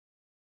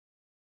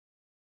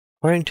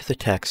According to the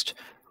text,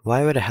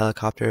 why would a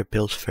helicopter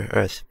built for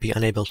Earth be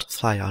unable to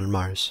fly on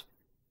Mars?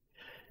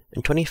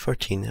 In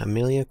 2014,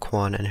 Amelia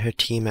Kwan and her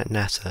team at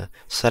NASA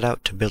set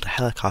out to build a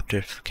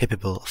helicopter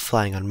capable of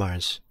flying on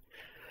Mars.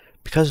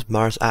 Because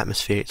Mars'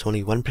 atmosphere is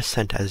only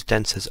 1% as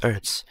dense as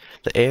Earth's,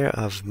 the air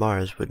of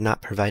Mars would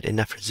not provide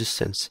enough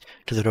resistance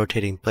to the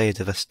rotating blades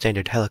of a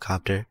standard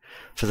helicopter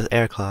for the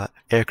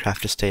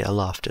aircraft to stay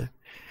aloft.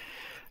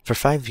 For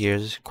 5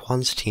 years,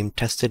 Kwan's team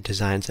tested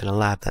designs in a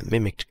lab that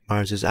mimicked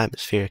Mars's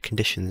atmospheric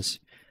conditions.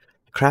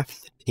 The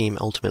craft the team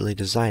ultimately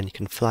designed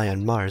can fly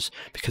on Mars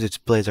because its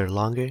blades are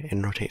longer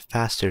and rotate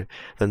faster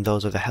than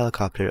those of a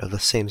helicopter of the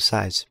same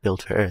size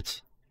built for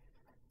Earth.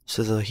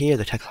 So here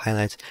the text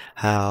highlights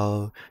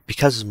how,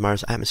 because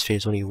Mars' atmosphere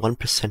is only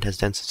 1% as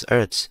dense as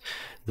Earth's,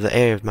 the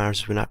air of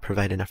Mars would not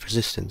provide enough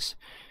resistance.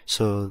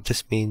 So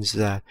this means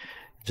that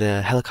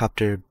the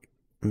helicopter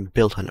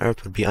built on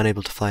Earth would be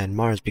unable to fly on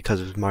Mars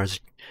because of Mars'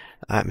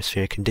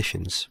 atmospheric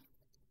conditions.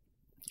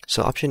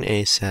 So option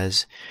A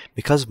says,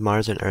 because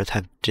Mars and Earth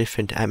have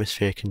different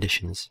atmospheric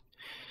conditions.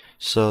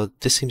 So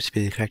this seems to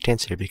be the correct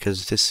answer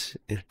because this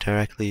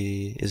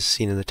directly is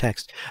seen in the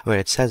text, where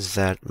it says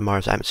that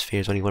Mars' atmosphere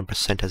is only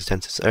 1% as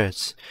dense as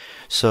Earth's.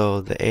 So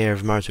the air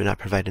of Mars would not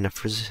provide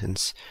enough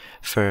resistance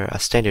for a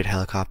standard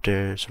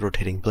helicopter's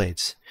rotating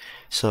blades.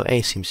 So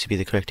A seems to be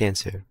the correct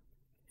answer.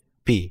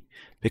 B.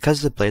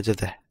 Because the blades of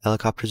the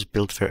helicopters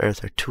built for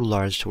Earth are too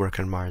large to work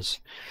on Mars.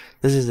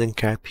 This is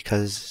incorrect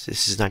because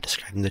this is not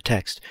described in the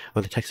text,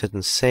 or the text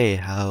doesn't say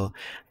how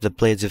the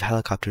blades of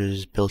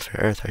helicopters built for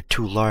Earth are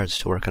too large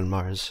to work on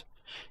Mars.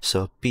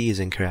 So B is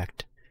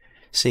incorrect.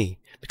 C.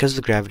 Because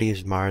the gravity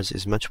of Mars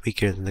is much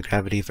weaker than the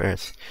gravity of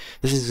Earth.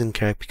 This is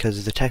incorrect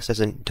because the text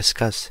doesn't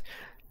discuss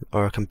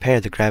or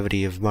compare the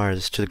gravity of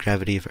Mars to the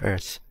gravity of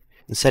Earth.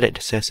 Instead, it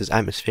discusses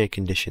atmospheric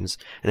conditions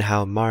and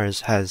how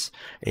Mars has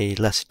a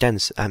less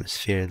dense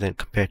atmosphere than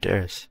compared to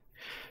Earth.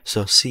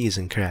 So C is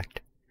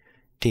incorrect.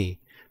 D.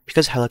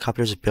 Because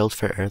helicopters built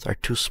for Earth are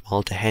too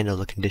small to handle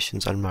the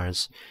conditions on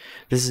Mars.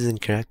 This is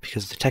incorrect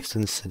because the text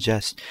doesn't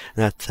suggest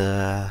that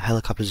the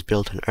helicopters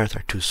built on Earth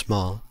are too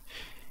small.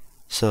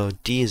 So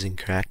D is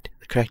incorrect.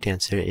 The correct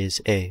answer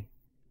is A.